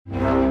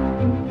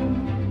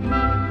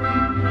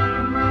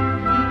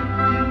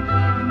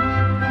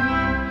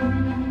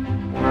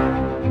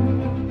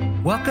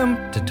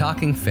to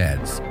Talking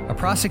Feds, a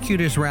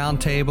prosecutors'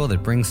 roundtable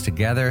that brings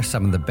together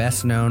some of the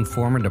best-known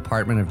former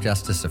Department of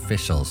Justice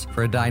officials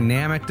for a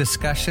dynamic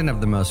discussion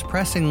of the most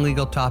pressing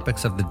legal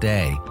topics of the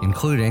day,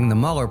 including the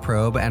Mueller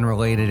probe and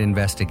related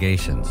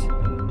investigations.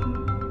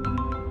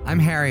 I'm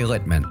Harry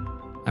Litman.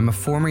 I'm a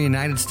former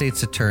United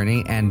States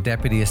Attorney and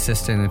Deputy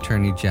Assistant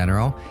Attorney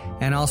General,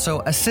 and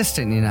also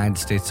Assistant United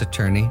States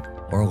Attorney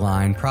or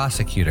line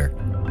prosecutor.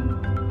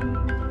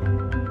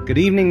 Good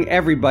evening,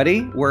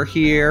 everybody. We're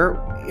here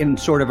in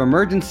sort of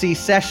emergency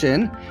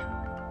session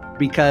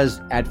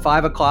because at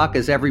 5 o'clock,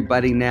 as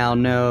everybody now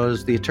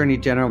knows, the Attorney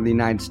General of the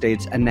United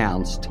States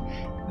announced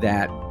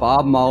that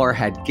Bob Mueller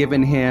had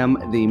given him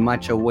the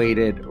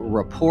much-awaited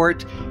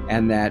report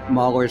and that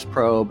Mueller's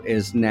probe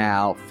is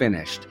now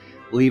finished,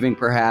 leaving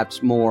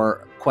perhaps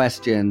more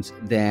questions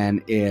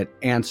than it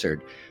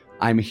answered.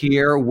 I'm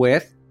here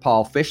with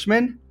Paul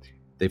Fishman,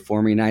 the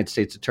former United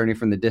States Attorney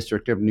from the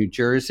District of New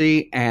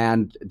Jersey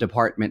and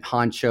Department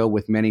honcho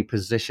with many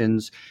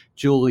positions,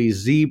 Julie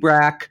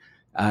Zebrak,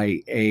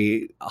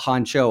 a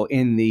honcho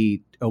in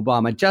the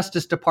Obama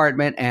Justice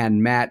Department,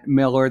 and Matt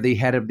Miller, the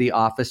head of the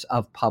Office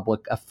of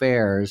Public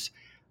Affairs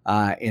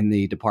in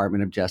the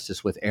Department of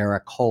Justice with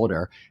Eric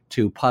Holder,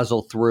 to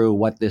puzzle through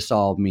what this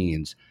all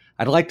means.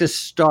 I'd like to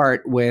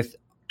start with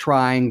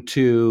trying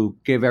to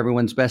give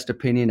everyone's best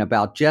opinion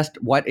about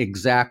just what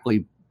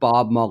exactly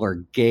Bob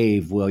Mueller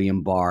gave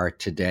William Barr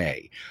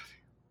today.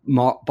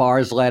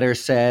 Barr's letter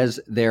says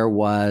there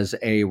was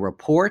a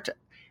report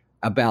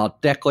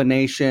about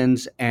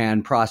declinations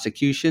and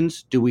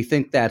prosecutions. Do we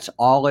think that's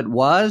all it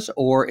was,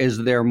 or is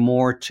there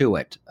more to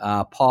it?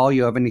 Paul,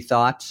 you have any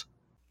thoughts?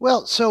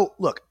 Well, so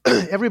look,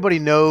 everybody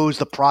knows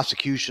the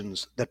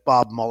prosecutions that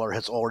Bob Mueller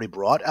has already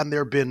brought, and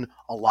there have been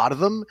a lot of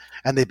them,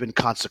 and they've been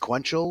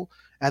consequential,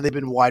 and they've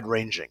been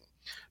wide-ranging.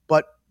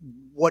 But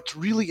what's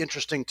really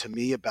interesting to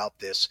me about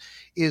this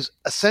is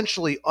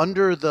essentially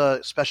under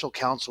the special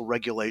counsel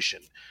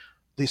regulation,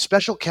 the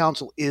special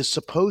counsel is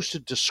supposed to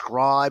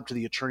describe to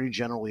the Attorney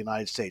General of the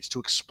United States, to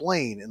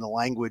explain in the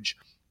language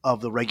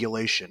of the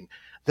regulation,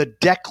 the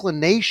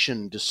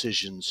declination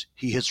decisions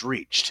he has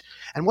reached.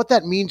 And what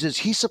that means is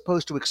he's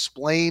supposed to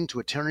explain to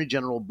Attorney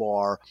General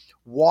Barr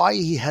why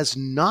he has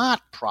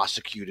not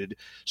prosecuted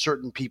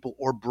certain people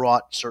or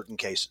brought certain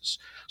cases.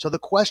 So the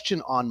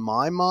question on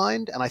my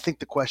mind, and I think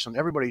the question on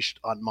everybody's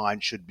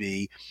mind should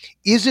be,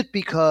 is it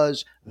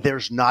because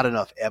there's not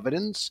enough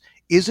evidence?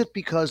 Is it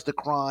because the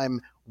crime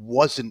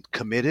wasn't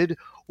committed?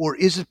 Or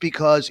is it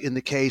because, in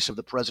the case of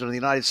the President of the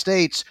United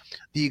States,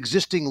 the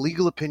existing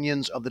legal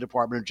opinions of the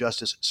Department of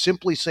Justice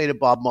simply say to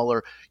Bob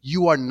Mueller,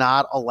 you are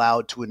not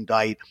allowed to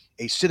indict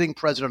a sitting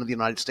President of the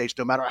United States,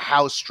 no matter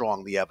how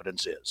strong the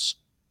evidence is?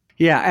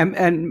 Yeah,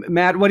 and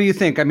Matt, what do you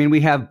think? I mean,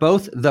 we have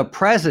both the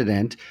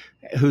president,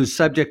 who's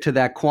subject to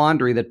that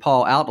quandary that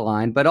Paul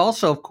outlined, but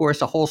also, of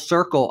course, a whole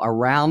circle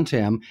around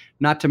him,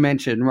 not to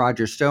mention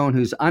Roger Stone,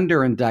 who's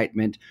under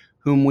indictment,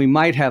 whom we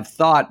might have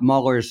thought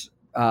Mueller's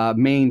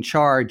main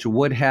charge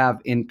would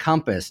have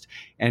encompassed.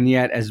 And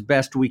yet, as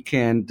best we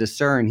can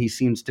discern, he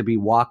seems to be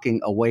walking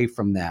away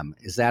from them.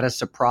 Is that a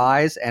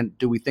surprise? And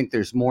do we think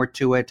there's more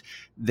to it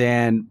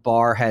than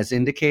Barr has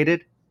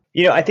indicated?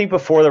 You know, I think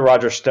before the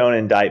Roger Stone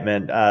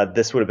indictment,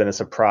 this would have been a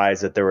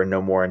surprise that there were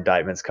no more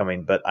indictments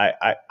coming. But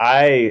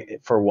I,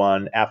 for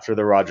one, after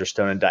the Roger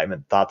Stone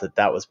indictment, thought that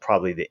that was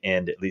probably the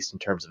end, at least in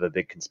terms of a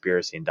big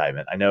conspiracy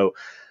indictment. I know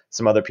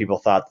some other people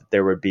thought that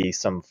there would be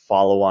some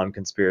follow-on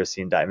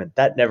conspiracy indictment.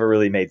 That never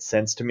really made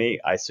sense to me.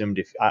 I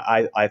assumed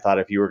I thought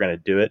if you were going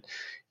to do it,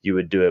 you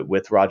would do it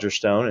with Roger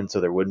Stone, and so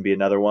there wouldn't be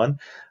another one.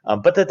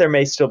 But that there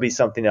may still be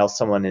something else,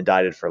 someone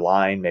indicted for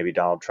lying, maybe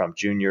Donald Trump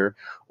Jr.,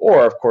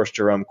 or, of course,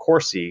 Jerome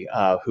Corsi,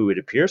 who it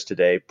appears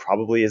today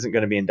probably isn't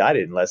going to be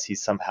indicted unless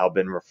he's somehow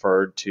been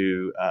referred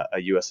to a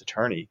U.S.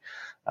 attorney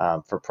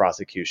for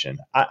prosecution.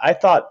 I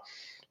thought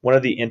one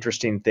of the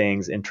interesting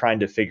things in trying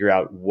to figure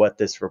out what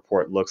this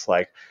report looks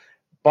like,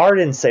 Barr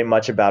didn't say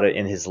much about it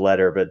in his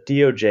letter, but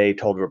DOJ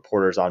told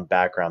reporters on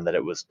background that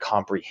it was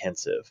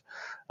comprehensive.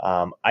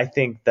 I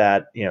think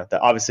that, that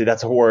obviously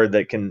that's a word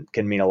that can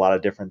mean a lot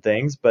of different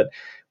things. But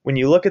when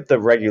you look at the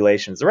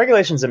regulations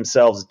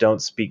themselves don't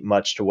speak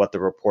much to what the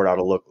report ought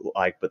to look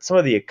like. But some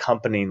of the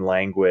accompanying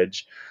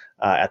language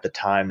at the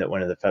time that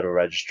went in the Federal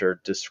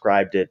Register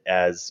described it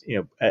as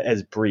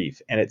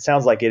brief. And it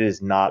sounds like it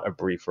is not a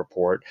brief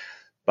report.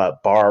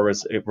 But Barr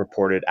was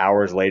reported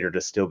hours later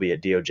to still be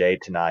at DOJ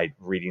tonight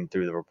reading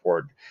through the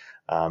report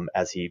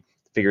as he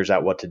figures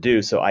out what to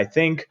do. So I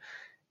think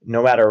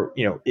no matter,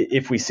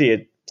 if we see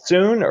it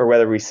soon or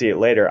whether we see it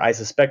later, I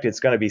suspect it's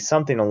going to be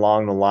something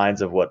along the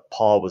lines of what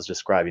Paul was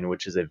describing,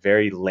 which is a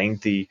very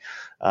lengthy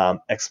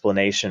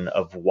explanation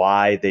of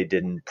why they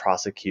didn't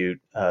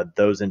prosecute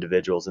those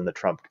individuals in the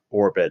Trump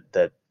orbit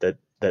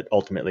that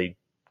ultimately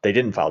they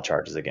didn't file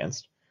charges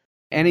against.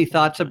 Any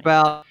thoughts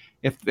about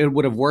if it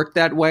would have worked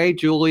that way,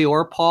 Julie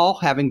or Paul,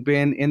 having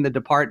been in the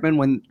department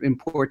when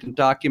important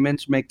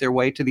documents make their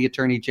way to the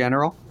Attorney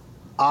General?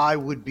 I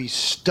would be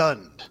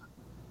stunned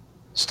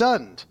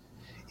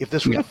if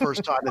this was the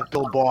first time that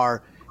Bill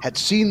Barr had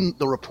seen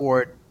the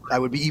report I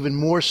would be even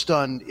more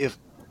stunned if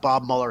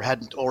Bob Mueller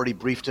hadn't already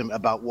briefed him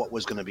about what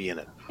was going to be in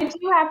it. I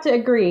do have to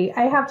agree.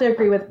 I have to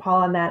agree with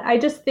Paul on that. I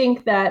just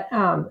think that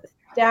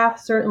staff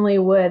certainly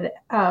would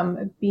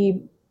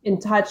be in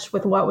touch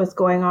with what was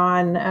going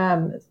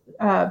on.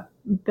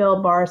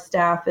 Bill Barr's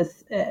staff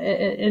is,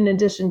 in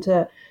addition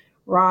to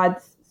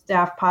Rod's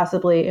staff,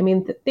 possibly. I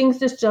mean, things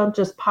don't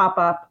just pop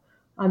up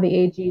on the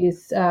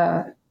AG's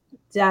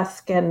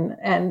desk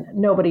and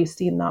nobody's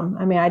seen them.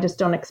 I mean, I just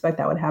don't expect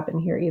that would happen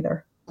here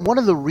either. One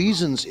of the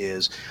reasons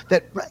is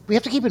that we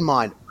have to keep in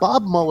mind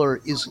Bob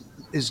Mueller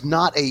is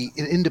not an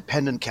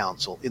independent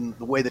counsel in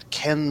the way that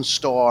Ken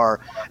Starr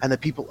and the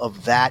people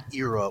of that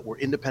era were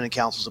independent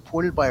counsels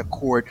appointed by a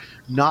court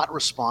not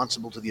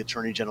responsible to the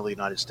Attorney General of the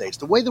United States.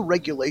 The way the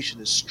regulation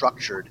is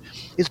structured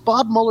is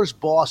Bob Mueller's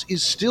boss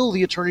is still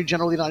the Attorney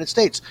General of the United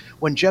States.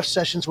 When Jeff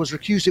Sessions was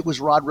recused, it was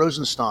Rod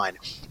Rosenstein.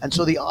 And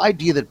so the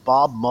idea that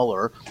Bob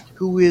Mueller,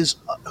 who is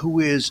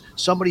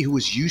somebody who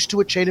is used to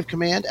a chain of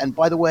command, and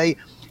by the way,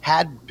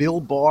 had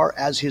Bill Barr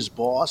as his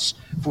boss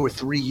for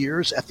 3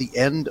 years at the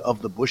end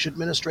of the Bush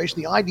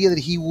administration, the idea that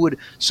he would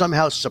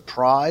somehow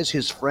surprise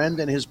his friend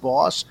and his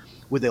boss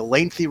with a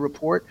lengthy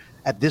report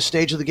at this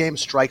stage of the game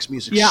strikes me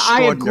as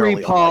extraordinarily I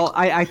agree, Paul.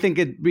 unlikely. I think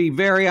it'd be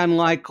very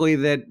unlikely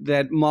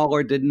that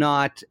Mueller did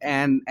not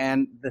and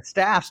the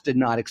staffs did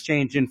not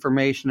exchange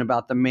information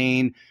about the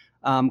main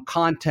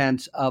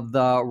contents of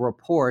the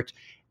report.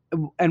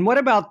 And what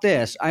about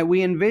this?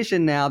 We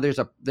envision now there's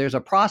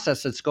a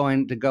process that's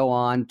going to go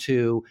on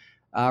to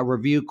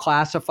review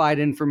classified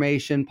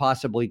information,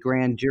 possibly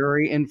grand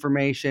jury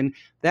information.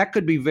 That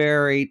could be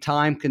very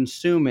time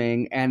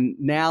consuming. And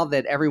now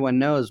that everyone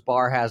knows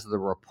Barr has the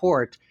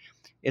report,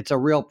 it's a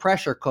real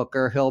pressure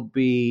cooker. He'll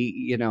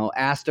be,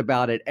 asked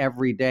about it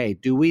every day.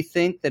 Do we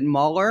think that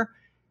Mueller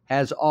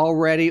has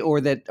already,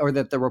 or that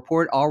the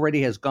report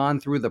already has gone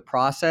through the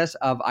process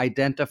of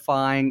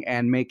identifying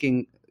and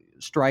making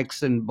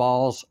strikes and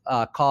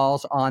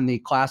calls on the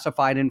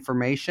classified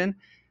information?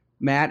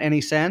 Matt, any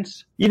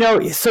sense?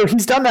 So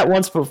he's done that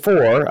once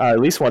before, at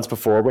least once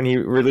before, when he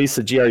released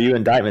the GRU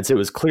indictments. It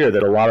was clear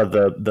that a lot of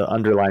the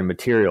underlying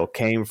material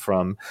came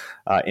from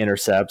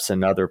intercepts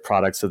and other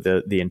products of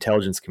the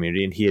intelligence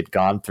community, and he had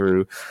gone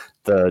through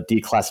the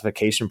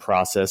declassification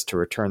process to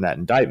return that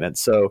indictment.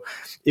 So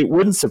it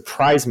wouldn't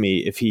surprise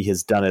me if he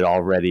has done it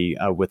already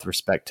with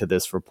respect to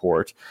this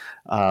report.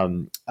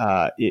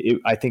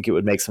 I think it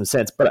would make some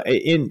sense. But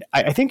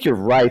I think you're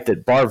right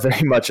that Barr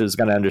very much is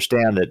going to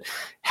understand that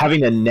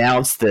having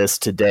announced this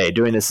today,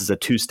 doing this as a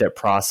two-step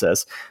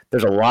process,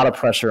 there's a lot of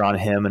pressure on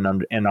him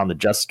and on the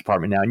Justice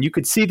Department now. And you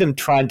could see them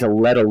trying to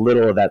let a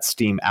little of that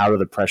steam out of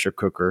the pressure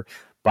cooker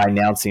by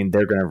announcing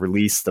they're going to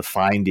release the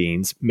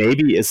findings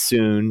maybe as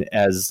soon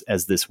as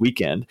this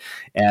weekend.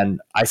 And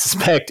I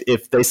suspect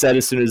if they said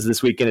as soon as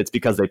this weekend, it's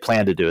because they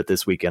plan to do it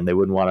this weekend. They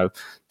wouldn't want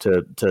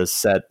to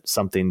set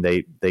something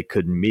they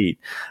couldn't meet.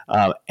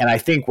 And I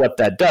think what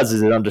that does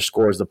is it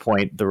underscores the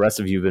point the rest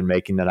of you have been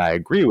making that I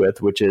agree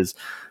with, which is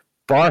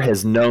Barr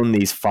has known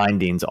these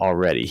findings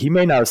already. He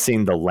may not have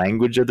seen the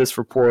language of this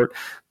report,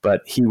 but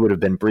he would have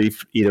been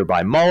briefed either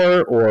by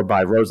Mueller or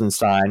by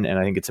Rosenstein. And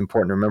I think it's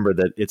important to remember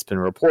that it's been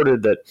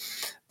reported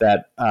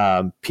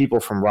that people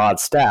from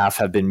Rod's staff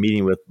have been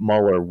meeting with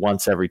Mueller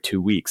once every 2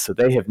 weeks. So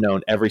they have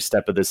known every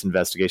step of this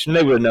investigation.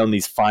 They would have known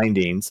these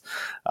findings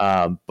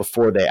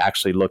before they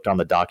actually looked on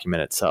the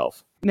document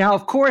itself. Now,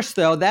 of course,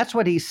 though, that's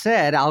what he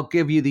said. I'll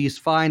give you these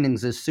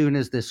findings as soon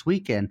as this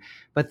weekend.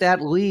 But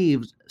that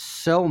leaves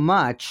so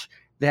much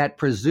that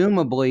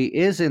presumably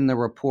is in the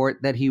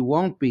report that he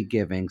won't be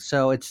giving.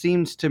 So it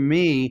seems to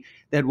me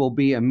that we'll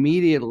be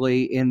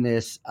immediately in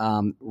this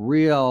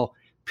real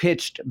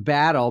pitched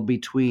battle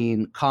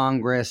between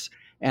Congress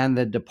and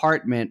the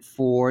department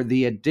for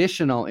the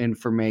additional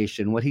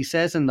information. What he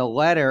says in the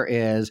letter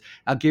is,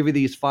 I'll give you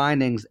these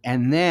findings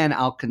and then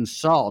I'll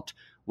consult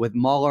with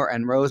Mueller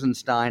and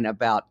Rosenstein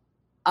about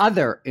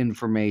other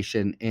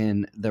information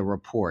in the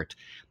report.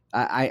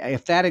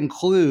 If that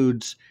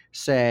includes,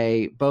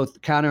 say,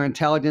 both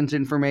counterintelligence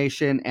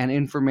information and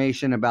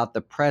information about the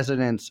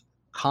president's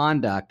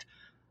conduct,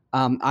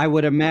 I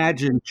would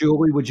imagine,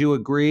 Julie, would you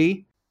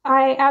agree?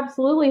 I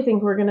absolutely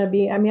think we're going to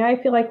be. I mean,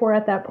 I feel like we're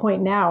at that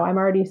point now. I'm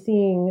already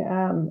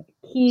seeing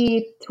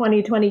key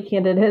 2020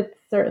 candidates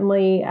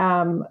certainly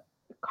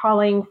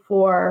calling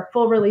for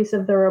full release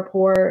of the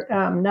report,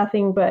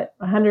 nothing but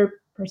 100%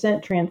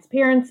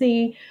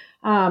 transparency,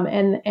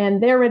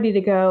 and they're ready to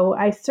go.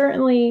 I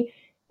certainly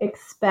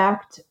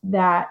expect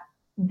that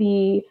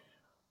the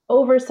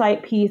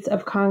oversight piece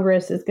of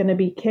Congress is going to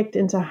be kicked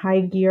into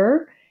high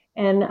gear,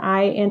 and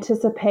I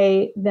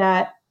anticipate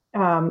that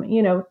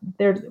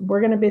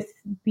we're going to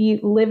be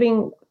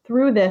living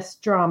through this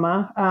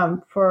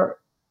drama for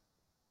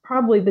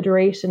probably the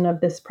duration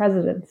of this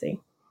presidency.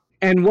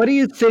 And what do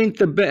you think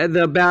the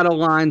battle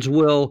lines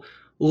will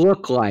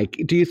look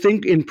like? Do you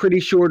think in pretty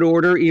short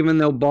order, even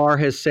though Barr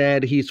has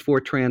said he's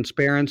for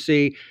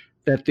transparency,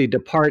 that the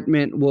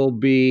department will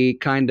be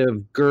kind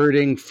of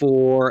girding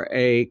for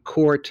a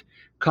court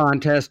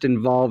contest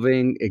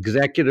involving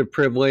executive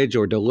privilege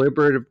or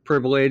deliberative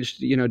privilege?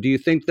 Do you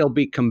think there'll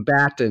be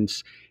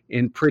combatants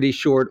in pretty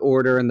short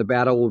order and the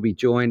battle will be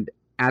joined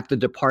at the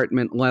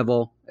department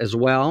level as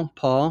well,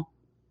 Paul?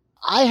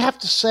 I have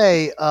to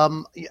say,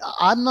 I'm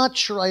not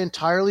sure I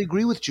entirely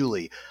agree with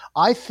Julie.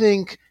 I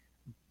think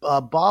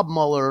Bob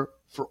Mueller,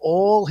 for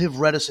all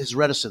his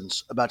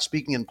reticence about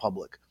speaking in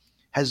public,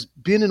 has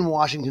been in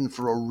Washington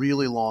for a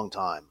really long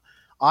time.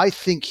 I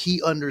think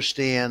he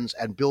understands,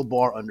 and Bill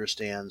Barr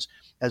understands,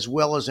 as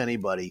well as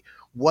anybody,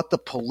 what the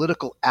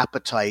political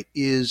appetite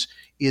is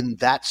in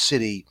that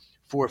city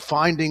for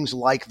findings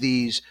like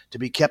these to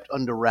be kept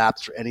under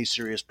wraps for any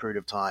serious period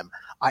of time.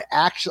 I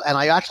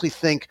actually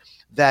think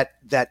that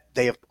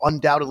they have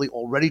undoubtedly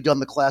already done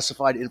the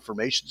classified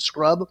information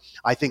scrub.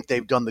 I think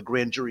they've done the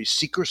grand jury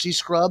secrecy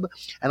scrub.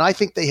 And I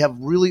think they have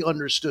really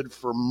understood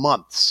for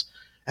months,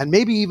 and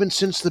maybe even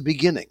since the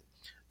beginning,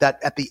 that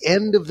at the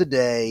end of the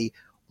day,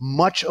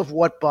 much of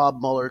what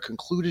Bob Mueller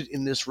concluded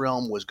in this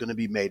realm was going to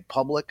be made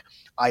public.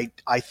 I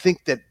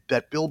think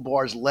that Bill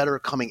Barr's letter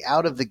coming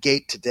out of the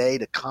gate today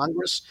to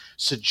Congress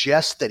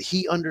suggests that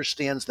he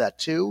understands that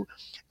too.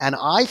 And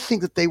I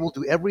think that they will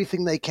do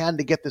everything they can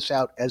to get this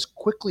out as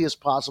quickly as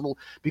possible,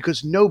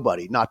 because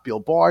nobody, not Bill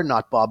Barr,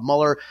 not Bob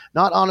Mueller,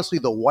 not honestly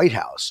the White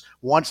House,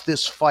 wants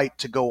this fight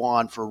to go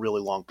on for a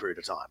really long period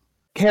of time.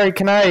 Harry,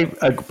 can I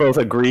both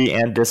agree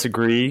and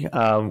disagree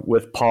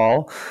with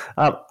Paul?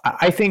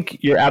 I think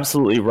you're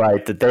absolutely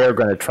right that they are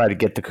going to try to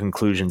get the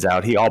conclusions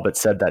out. He all but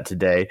said that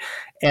today.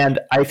 And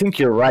I think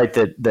you're right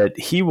that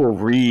he will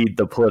read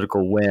the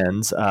political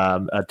winds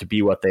to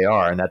be what they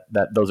are, and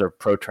that those are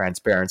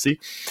pro-transparency.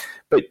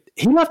 But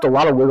he left a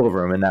lot of wiggle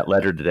room in that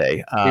letter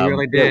today. He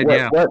really did,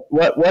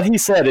 What he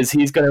said is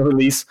he's going to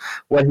release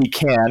what he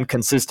can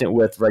consistent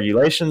with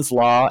regulations,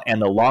 law,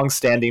 and the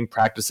longstanding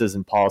practices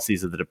and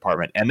policies of the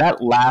department. And that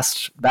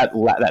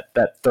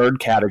third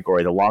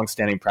category, the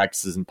longstanding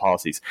practices and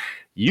policies,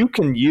 you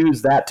can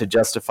use that to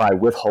justify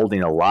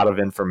withholding a lot of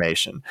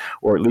information,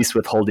 or at least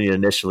withholding it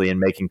initially and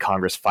making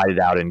Congress fight it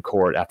out in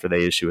court after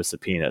they issue a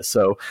subpoena.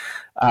 So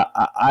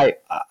I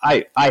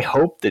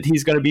hope that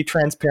he's going to be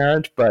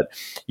transparent, but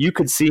you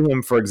could see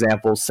him, for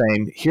example,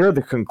 saying, here are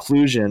the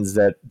conclusions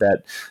that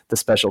the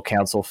special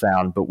counsel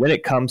found. But when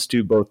it comes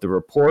to both the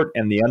report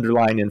and the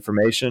underlying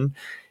information,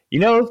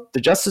 the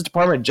Justice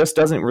Department just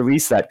doesn't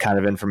release that kind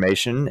of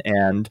information.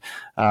 And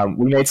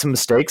we made some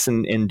mistakes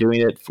in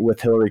doing it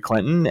with Hillary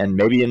Clinton. And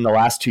maybe in the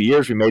last 2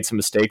 years, we made some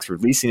mistakes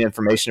releasing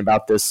information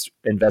about this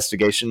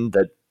investigation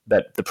that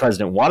the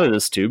president wanted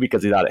us to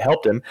because he thought it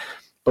helped him.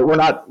 But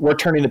we're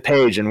turning the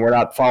page and we're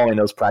not following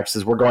those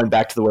practices. We're going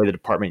back to the way the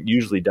department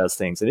usually does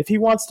things. And if he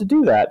wants to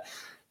do that,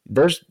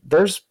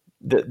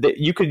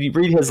 you could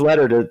read his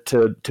letter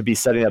to be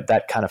setting up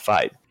that kind of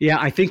fight. Yeah,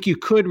 I think you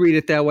could read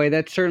it that way.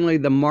 That's certainly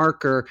the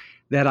marker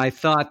that I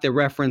thought the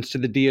reference to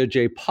the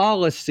DOJ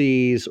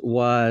policies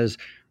was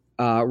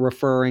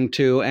referring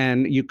to.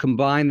 And you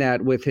combine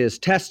that with his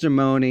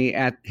testimony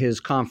at his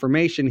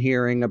confirmation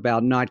hearing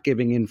about not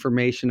giving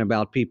information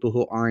about people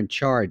who aren't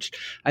charged.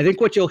 I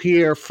think what you'll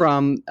hear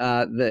from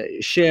the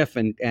Schiff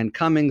and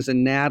Cummings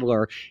and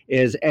Nadler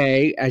is,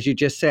 as you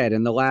just said,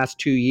 in the last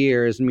 2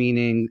 years,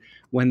 meaning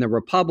when the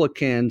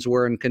Republicans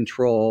were in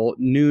control,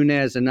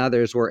 Nunes and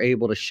others were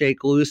able to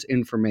shake loose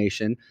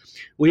information.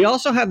 We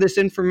also have this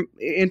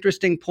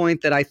interesting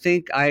point that I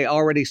think I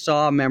already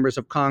saw members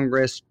of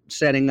Congress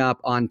setting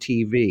up on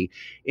TV.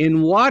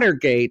 In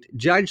Watergate,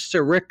 Judge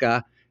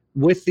Sirica,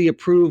 with the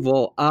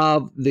approval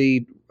of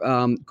the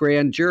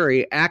grand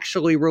jury,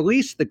 actually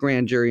released the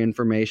grand jury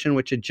information,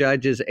 which a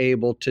judge is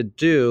able to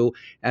do,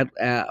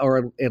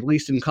 or at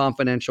least in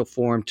confidential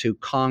form, to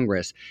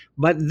Congress.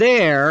 But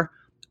there,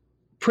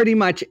 pretty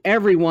much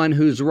everyone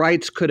whose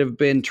rights could have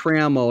been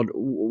trammeled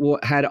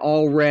had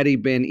already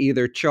been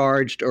either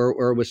charged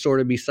or was sort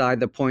of beside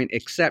the point,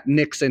 except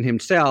Nixon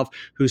himself,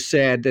 who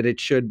said that it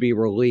should be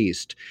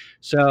released.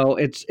 So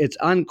it's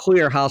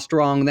unclear how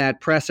strong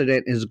that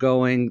precedent is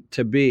going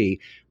to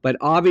be. But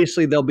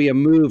obviously there'll be a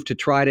move to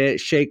try to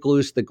shake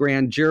loose the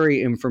grand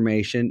jury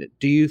information.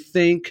 Do you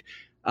think,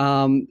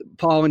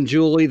 Paul and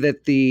Julie,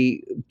 that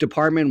the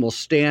department will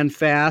stand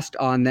fast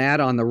on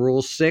the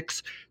Rule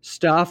 6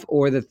 stuff,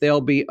 or that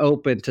they'll be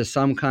open to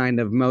some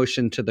kind of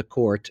motion to the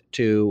court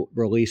to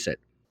release it?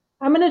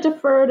 I'm going to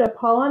defer to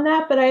Paul on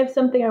that, but I have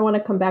something I want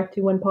to come back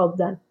to when Paul's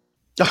done.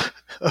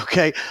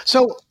 Okay.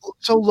 So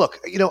look,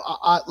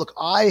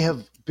 I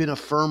have been a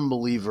firm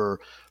believer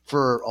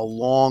for a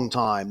long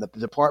time that the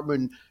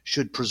department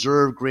should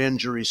preserve grand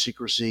jury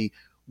secrecy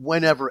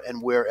whenever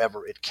and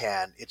wherever it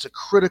can. It's a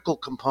critical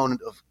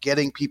component of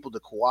getting people to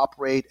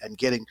cooperate and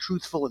getting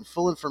truthful and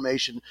full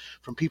information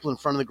from people in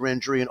front of the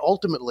grand jury. And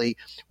ultimately,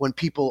 when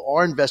people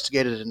are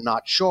investigated and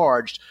not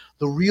charged,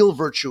 the real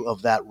virtue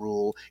of that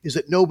rule is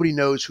that nobody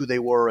knows who they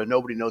were and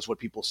nobody knows what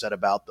people said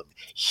about them.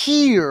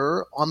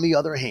 Here, on the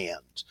other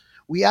hand,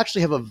 we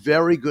actually have a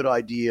very good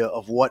idea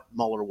of what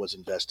Mueller was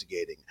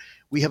investigating.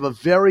 We have a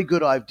very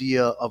good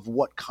idea of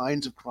what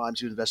kinds of crimes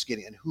he was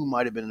investigating and who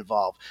might have been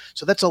involved.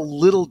 So that's a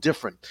little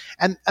different.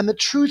 And the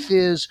truth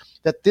is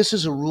that this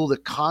is a rule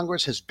that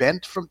Congress has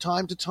bent from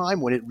time to time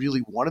when it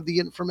really wanted the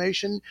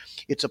information.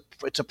 It's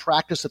a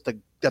practice that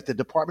the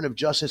Department of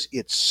Justice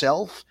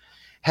itself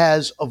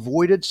has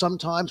avoided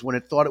sometimes when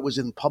it thought it was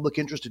in public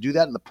interest to do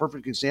that. And the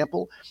perfect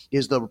example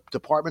is the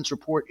department's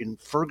report in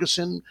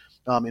Ferguson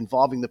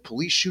involving the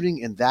police shooting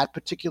in that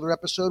particular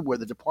episode, where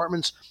the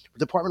department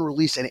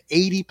released an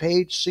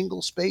 80-page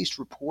single-spaced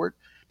report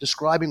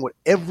describing what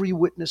every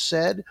witness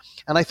said.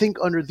 And I think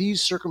under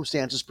these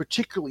circumstances,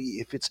 particularly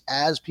if it's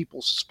as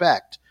people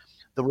suspect,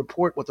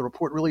 what the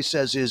report really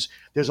says is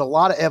there's a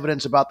lot of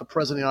evidence about the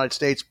President of the United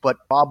States,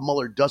 but Bob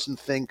Mueller doesn't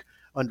think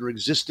under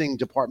existing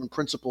department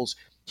principles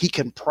he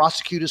can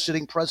prosecute a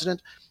sitting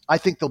president. I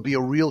think there'll be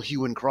a real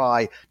hue and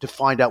cry to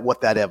find out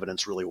what that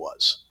evidence really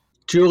was.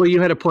 Julie,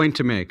 you had a point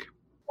to make.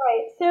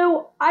 Right.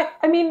 So,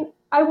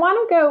 I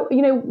want to go,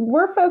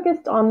 we're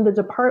focused on the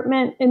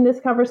department in this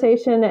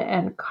conversation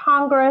and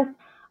Congress.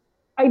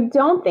 I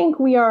don't think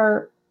we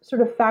are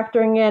sort of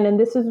factoring in, and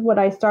this is what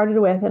I started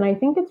with, and I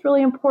think it's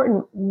really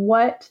important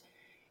what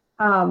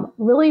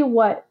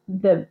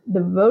the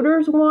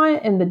voters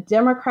want and the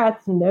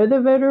Democrats know the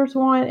voters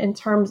want in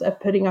terms of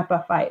putting up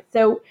a fight.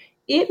 So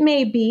it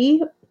may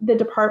be the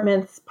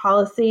department's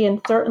policy, and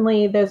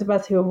certainly those of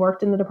us who have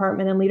worked in the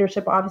department and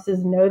leadership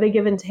offices know the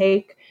give and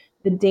take,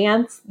 the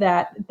dance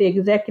that the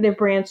executive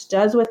branch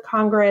does with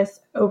Congress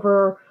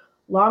over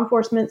law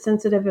enforcement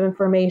sensitive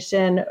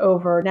information,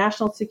 over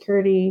national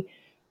security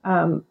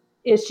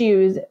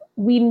issues.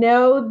 We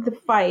know the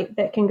fight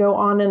that can go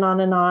on and on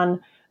and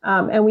on.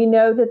 And we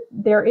know that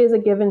there is a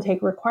give and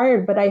take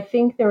required, but I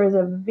think there is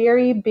a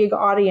very big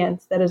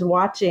audience that is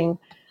watching,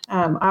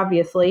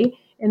 obviously,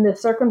 in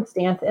this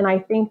circumstance. And I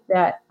think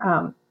that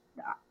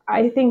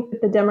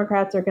the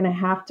Democrats are going to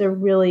have to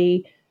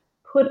really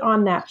put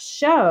on that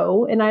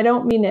show. And I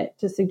don't mean it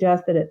to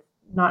suggest that it's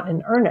not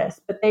in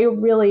earnest, but they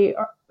really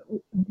are,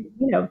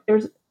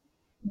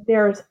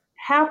 there's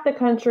half the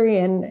country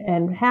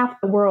and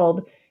half the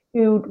world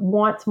who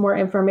wants more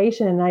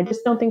information. And I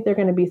just don't think they're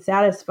going to be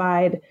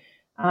satisfied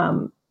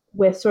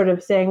with sort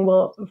of saying,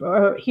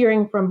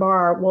 hearing from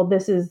Barr,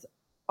 this is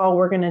all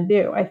we're going to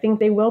do. I think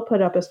they will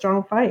put up a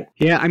strong fight.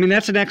 Yeah, I mean,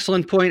 that's an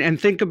excellent point.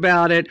 And think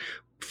about it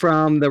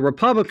from the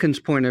Republicans'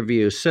 point of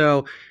view.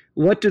 So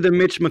what do the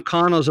Mitch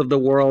McConnells of the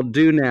world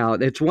do now?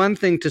 It's one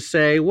thing to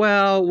say,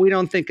 well, we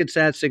don't think it's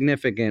that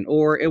significant,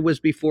 or it was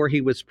before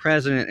he was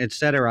president, et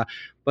cetera.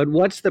 But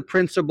what's the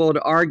principled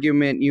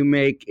argument you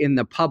make in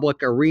the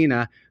public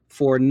arena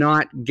for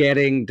not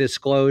getting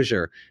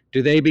disclosure?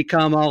 Do they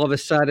become all of a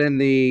sudden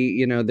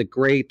the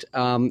great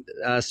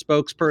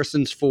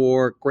spokespersons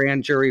for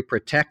grand jury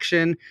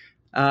protection?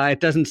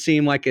 It doesn't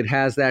seem like it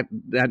has that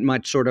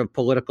much sort of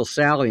political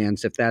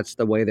salience if that's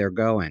the way they're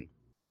going.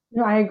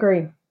 No, I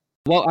agree.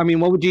 Well, I mean,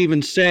 what would you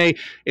even say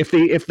if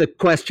the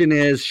question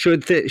is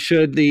should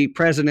the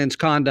president's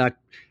conduct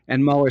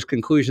and Mueller's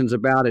conclusions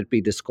about it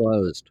be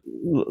disclosed?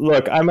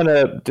 Look, I'm going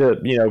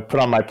to put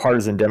on my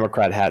partisan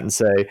Democrat hat and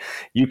say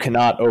you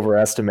cannot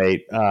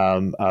overestimate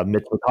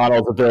Mitch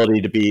McConnell's ability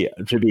to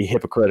be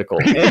hypocritical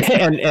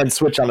and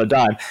switch on a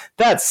dime.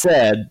 That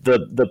said,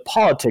 the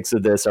politics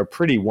of this are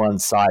pretty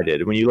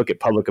one-sided. When you look at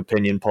public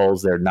opinion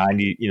polls, they're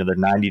 90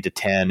 to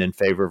 10 in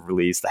favor of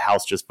release. The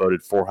House just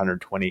voted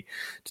 420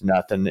 to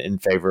nothing in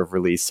favor of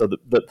release. So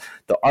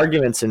the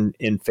arguments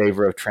in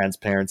favor of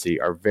transparency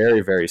are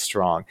very, very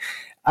strong.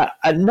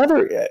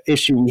 Another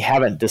issue we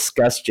haven't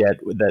discussed yet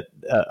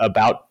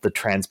about the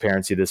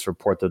transparency of this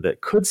report, though,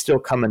 that could still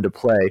come into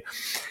play.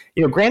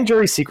 Grand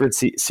jury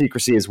secrecy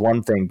is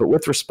one thing, but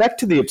with respect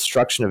to the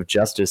obstruction of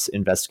justice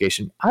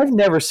investigation, I've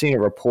never seen a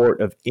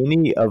report of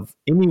any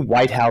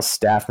White House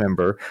staff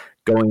member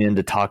going in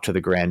to talk to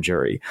the grand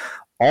jury.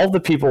 All the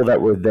people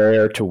that were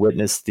there to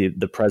witness the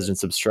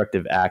president's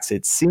obstructive acts,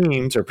 it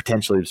seems, or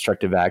potentially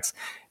obstructive acts,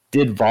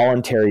 did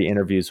voluntary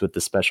interviews with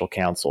the special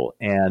counsel.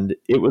 And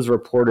it was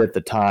reported at the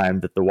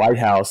time that the White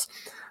House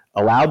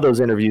allowed those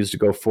interviews to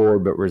go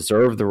forward, but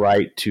reserved the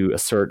right to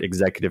assert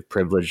executive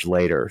privilege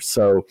later.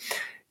 So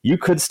you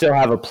could still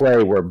have a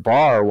play where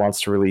Barr wants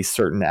to release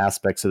certain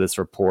aspects of this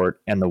report,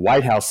 and the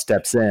White House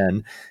steps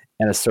in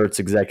and asserts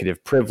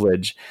executive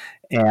privilege.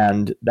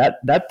 And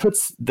that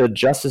puts the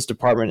Justice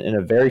Department in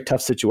a very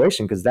tough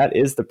situation, because that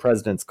is the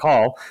president's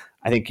call.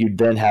 I think you'd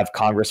then have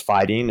Congress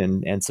fighting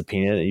and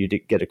subpoena, and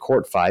you'd get a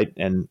court fight.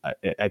 And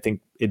I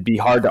think it'd be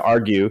hard to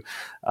argue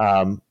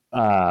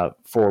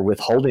for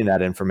withholding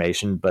that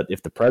information. But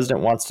if the president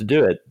wants to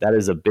do it, that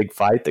is a big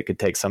fight that could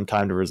take some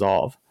time to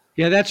resolve.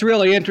 Yeah, that's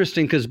really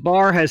interesting, because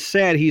Barr has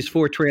said he's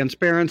for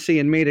transparency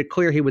and made it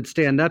clear he would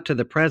stand up to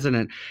the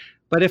president.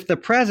 But if the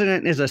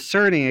president is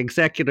asserting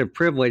executive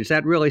privilege,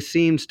 that really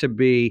seems to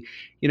be,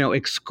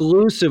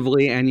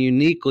 exclusively and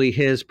uniquely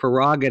his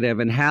prerogative,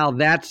 and how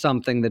that's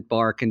something that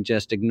Barr can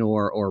just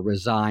ignore or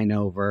resign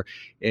over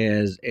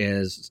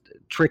is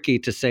tricky,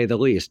 to say the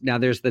least. Now,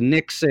 there's the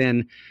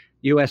Nixon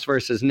U.S.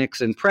 versus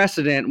Nixon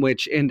precedent,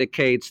 which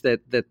indicates that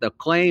the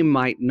claim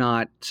might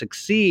not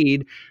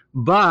succeed,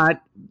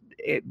 but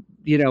it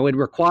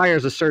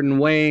requires a certain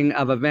weighing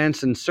of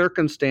events and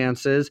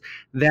circumstances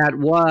that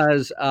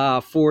was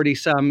 40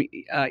 some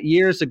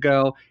years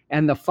ago,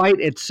 and the fight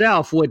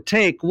itself would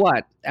take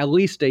at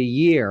least a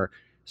year.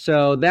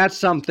 So that's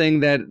something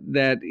that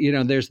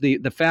there's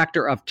the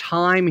factor of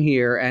time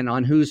here and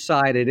on whose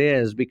side it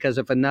is, because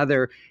if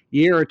another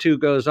year or two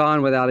goes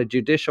on without a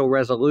judicial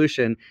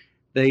resolution,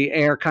 the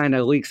air kind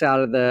of leaks out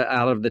of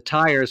the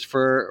tires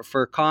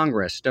for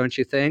Congress, don't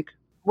you think?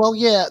 Well,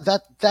 yeah,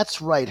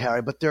 that's right,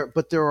 Harry. But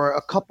there are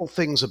a couple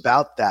things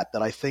about that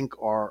I think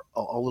are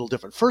a little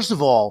different. First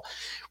of all,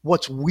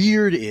 what's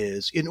weird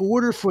is, in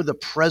order for the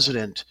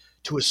president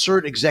to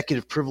assert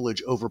executive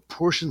privilege over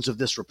portions of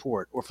this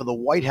report, or for the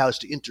White House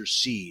to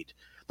intercede,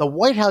 the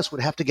White House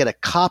would have to get a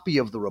copy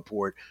of the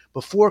report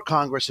before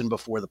Congress and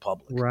before the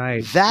public.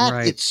 Right.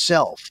 That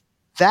itself,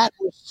 that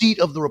receipt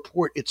of the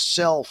report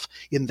itself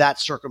in that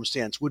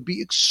circumstance would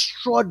be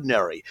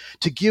extraordinary.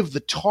 To give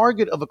the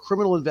target of a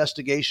criminal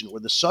investigation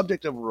or the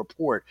subject of a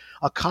report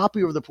a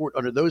copy of the report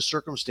under those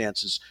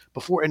circumstances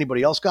before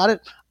anybody else got it,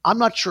 I'm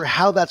not sure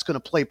how that's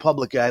going to play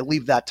publicly. I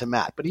leave that to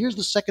Matt. But here's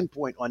the second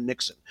point on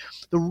Nixon.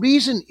 The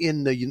reason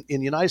in the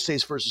United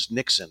States versus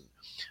Nixon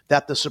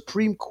that the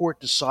Supreme Court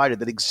decided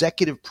that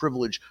executive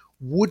privilege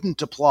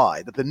wouldn't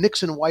apply, that the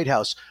Nixon White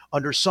House,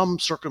 under some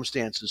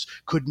circumstances,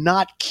 could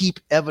not keep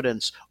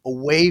evidence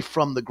away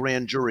from the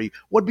grand jury,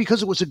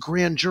 because it was a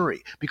grand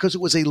jury, because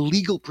it was a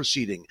legal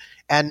proceeding.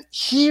 And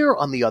here,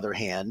 on the other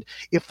hand,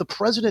 if the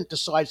president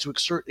decides to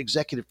exert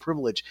executive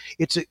privilege,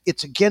 it's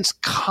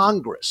against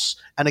Congress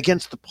and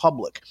against the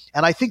public.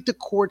 And I think the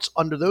courts,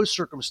 under those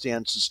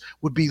circumstances,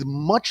 would be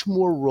much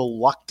more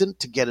reluctant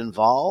to get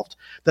involved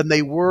than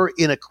they were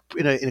in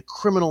a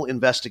criminal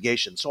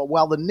investigation. So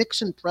while the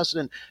Nixon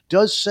precedent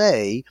does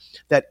say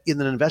that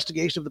in an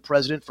investigation of the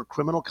president for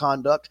criminal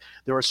conduct,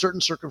 there are certain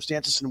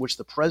circumstances in which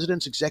the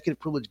president's executive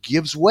privilege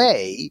gives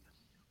way,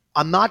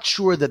 I'm not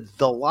sure that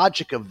the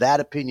logic of that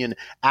opinion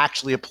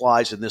actually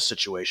applies in this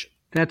situation.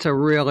 That's a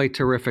really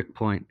terrific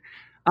point.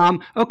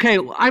 Okay,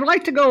 I'd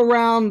like to go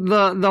around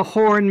the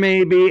horn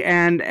maybe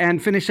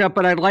and finish up,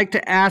 but I'd like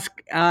to ask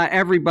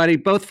everybody,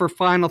 both for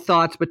final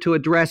thoughts, but to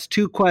address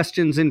two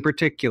questions in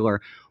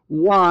particular.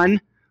 One,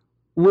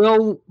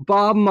 will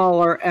Bob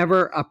Mueller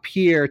ever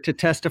appear to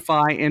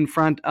testify in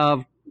front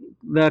of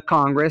the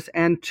Congress?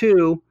 And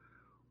two,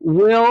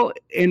 will,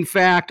 in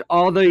fact,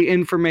 all the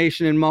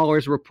information in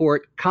Mueller's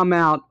report come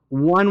out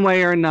one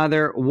way or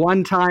another,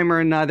 one time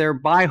or another,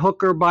 by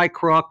hook or by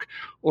crook,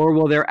 or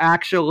will there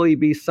actually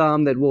be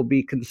some that will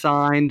be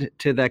consigned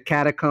to the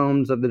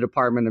catacombs of the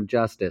Department of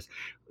Justice?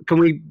 Can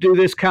we do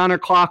this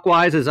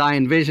counterclockwise, as I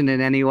envision it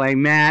anyway?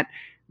 Matt,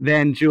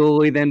 then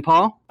Julie, then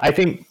Paul? I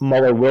think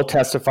Mueller will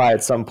testify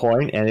at some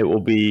point, and it will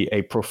be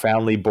a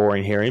profoundly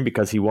boring hearing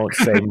because he won't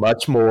say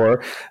much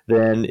more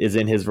than is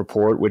in his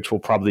report, which will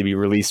probably be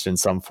released in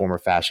some form or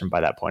fashion by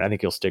that point. I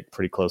think he'll stick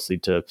pretty closely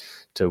to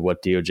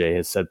what DOJ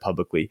has said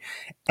publicly.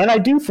 And I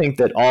do think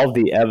that all of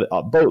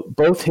the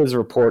both his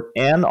report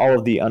and all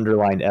of the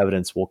underlying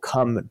evidence will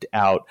come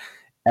out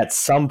at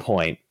some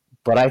point.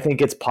 But I think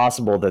it's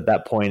possible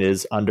that point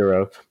is under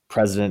a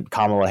President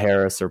Kamala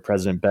Harris or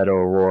President Beto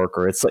O'Rourke,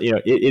 or it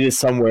is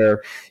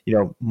somewhere,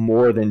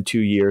 more than 2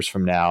 years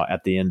from now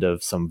at the end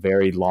of some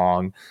very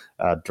long,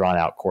 drawn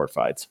out court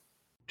fights.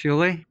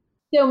 Julie?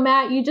 So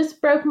Matt, you just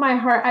broke my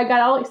heart. I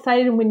got all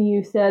excited when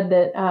you said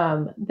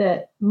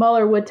that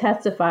Mueller would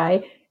testify.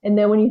 And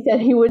then when you said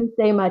he wouldn't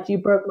say much, you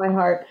broke my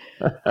heart.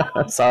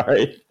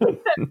 Sorry.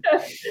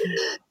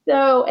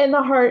 So, in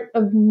the heart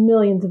of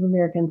millions of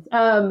Americans.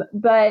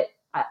 But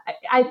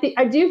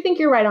I do think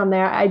you're right on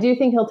there. I do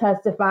think he'll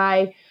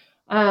testify.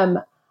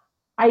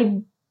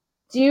 I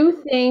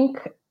do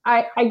think,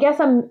 I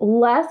guess I'm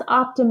less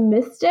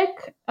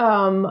optimistic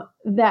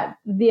that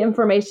the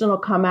information will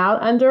come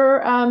out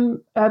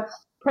under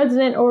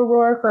President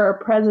O'Rourke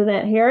or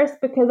President Harris,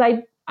 because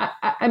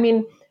I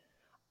mean,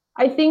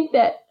 I think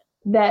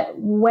that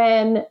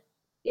when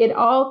it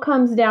all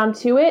comes down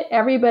to it,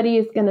 everybody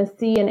is going to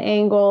see an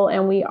angle,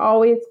 and we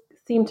always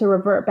seem to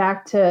revert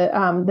back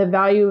to the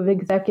value of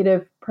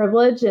executive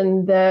privilege,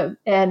 and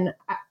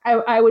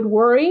I would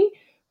worry,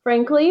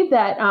 frankly,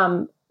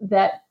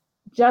 that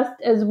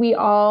just as we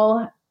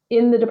all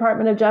in the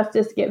Department of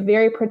Justice get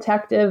very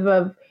protective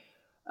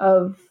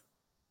of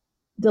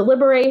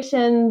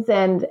deliberations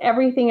and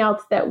everything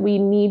else that we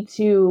need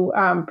to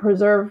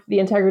preserve the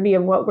integrity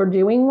of what we're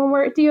doing when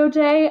we're at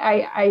DOJ,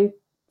 I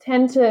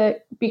tend to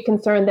be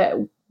concerned that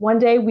one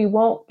day we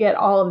won't get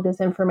all of this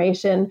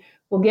information.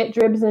 We'll get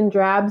dribs and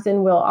drabs,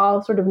 and we'll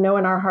all sort of know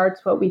in our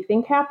hearts what we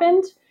think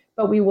happened,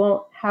 but we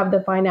won't have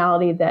the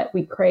finality that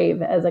we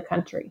crave as a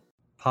country.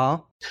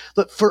 Paul?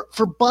 Look,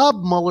 for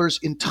Bob Mueller's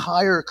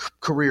entire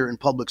career in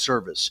public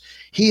service,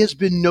 he has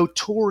been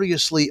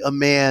notoriously a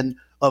man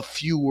of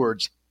few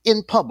words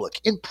in public.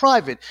 In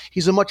private,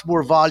 he's a much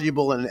more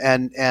voluble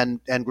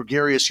and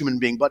gregarious human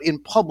being, but in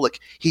public,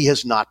 he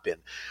has not been.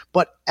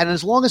 And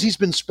as long as he's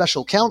been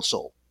special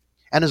counsel,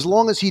 And as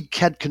long as he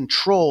had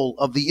control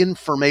of the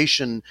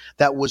information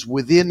that was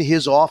within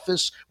his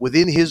office,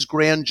 within his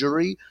grand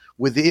jury,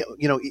 within,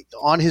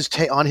 on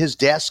his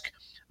desk,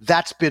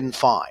 that's been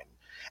fine.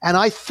 And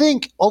I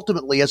think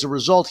ultimately, as a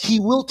result, he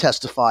will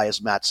testify,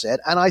 as Matt said,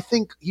 and I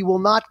think he will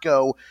not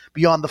go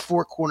beyond the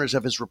four corners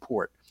of his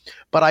report.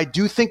 But I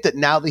do think that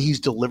now that he's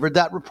delivered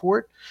that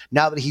report,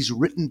 now that he's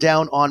written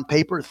down on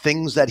paper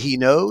things that he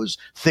knows,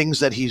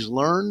 things that he's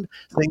learned,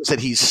 things that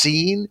he's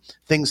seen,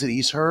 things that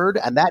he's heard,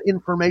 and that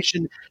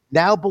information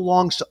now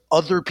belongs to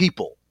other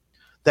people,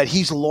 that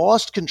he's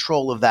lost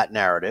control of that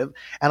narrative.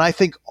 And I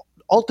think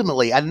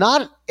ultimately, and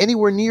not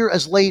anywhere near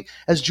as late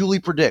as Julie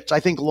predicts,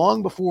 I think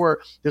long before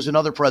there's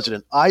another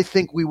president, I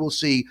think we will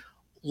see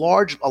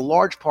a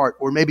large part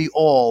or maybe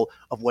all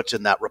of what's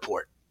in that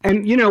report.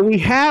 And, we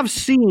have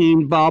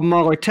seen Bob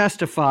Mueller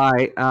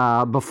testify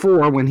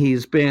before when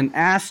he's been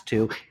asked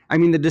to. I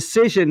mean, the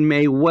decision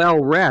may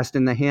well rest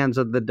in the hands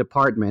of the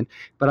department,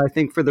 but I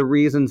think for the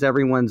reasons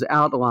everyone's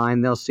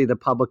outlined, they'll see the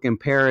public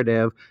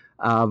imperative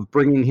of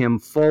bringing him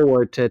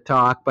forward to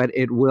talk, but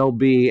it will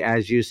be,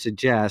 as you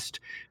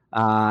suggest,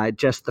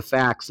 just the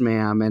facts,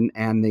 ma'am,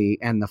 and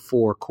the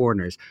four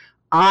corners.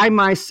 I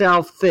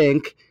myself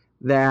think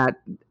that,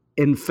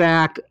 in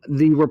fact,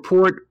 the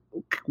report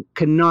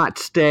cannot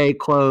stay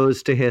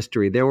closed to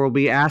history. There will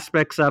be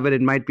aspects of it. It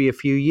might be a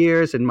few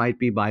years. It might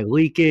be by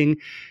leaking,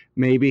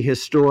 maybe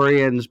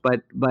historians.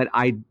 But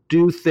I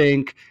do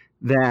think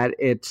that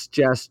it's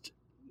just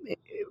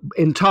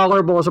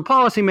intolerable as a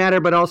policy matter,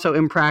 but also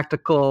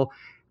impractical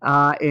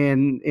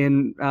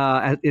in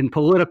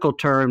political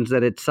terms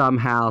that it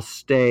somehow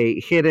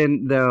stay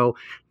hidden. Though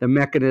the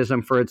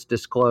mechanism for its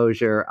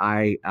disclosure,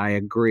 I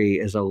agree,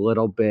 is a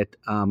little bit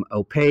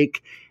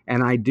opaque.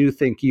 And I do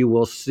think you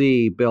will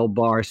see Bill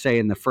Barr say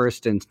in the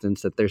first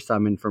instance that there's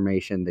some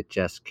information that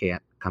just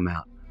can't come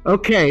out.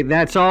 Okay,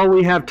 that's all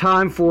we have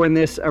time for in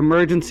this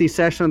emergency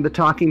session of the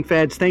Talking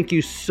Feds. Thank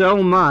you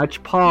so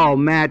much, Paul,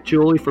 Matt,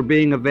 Julie, for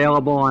being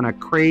available on a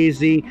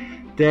crazy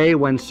day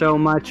when so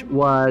much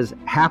was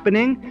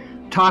happening.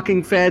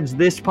 Talking Feds,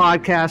 this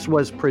podcast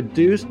was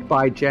produced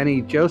by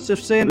Jenny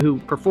Josephson, who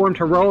performed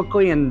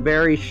heroically in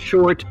very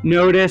short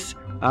notice.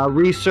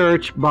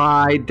 Research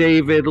by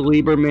David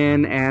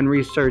Lieberman and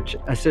research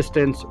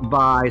assistance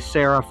by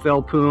Sarah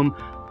Philpoom.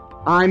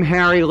 I'm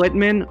Harry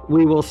Litman.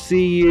 We will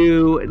see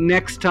you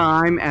next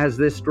time as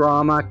this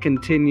drama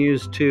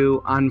continues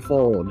to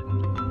unfold.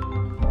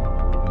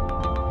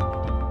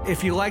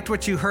 If you liked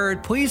what you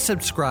heard, please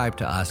subscribe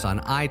to us on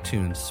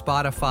iTunes,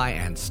 Spotify,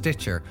 and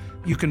Stitcher.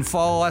 You can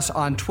follow us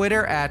on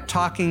Twitter at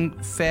Talking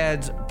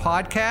Feds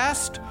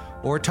Podcast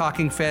or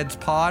Talking Feds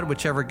Pod,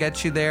 whichever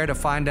gets you there, to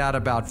find out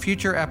about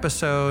future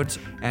episodes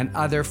and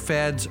other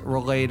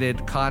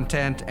Feds-related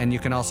content. And you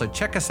can also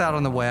check us out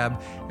on the web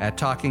at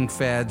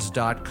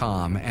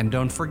talkingfeds.com. And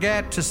don't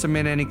forget to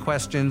submit any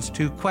questions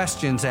to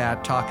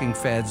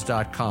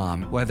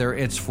questions@talkingfeds.com, whether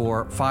it's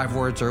for 5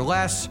 words or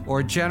less,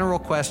 or general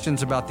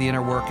questions about the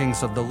inner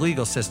workings of the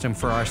legal system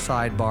for our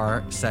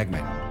sidebar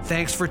segment.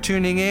 Thanks for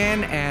tuning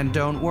in, and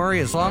don't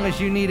worry, as long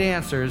as you need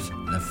answers,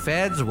 the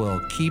Feds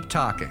will keep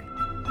talking.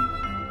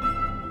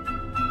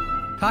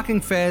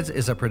 Talking Feds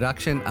is a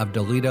production of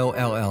Delito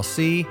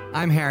LLC.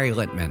 I'm Harry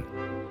Litman.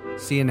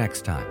 See you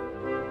next time.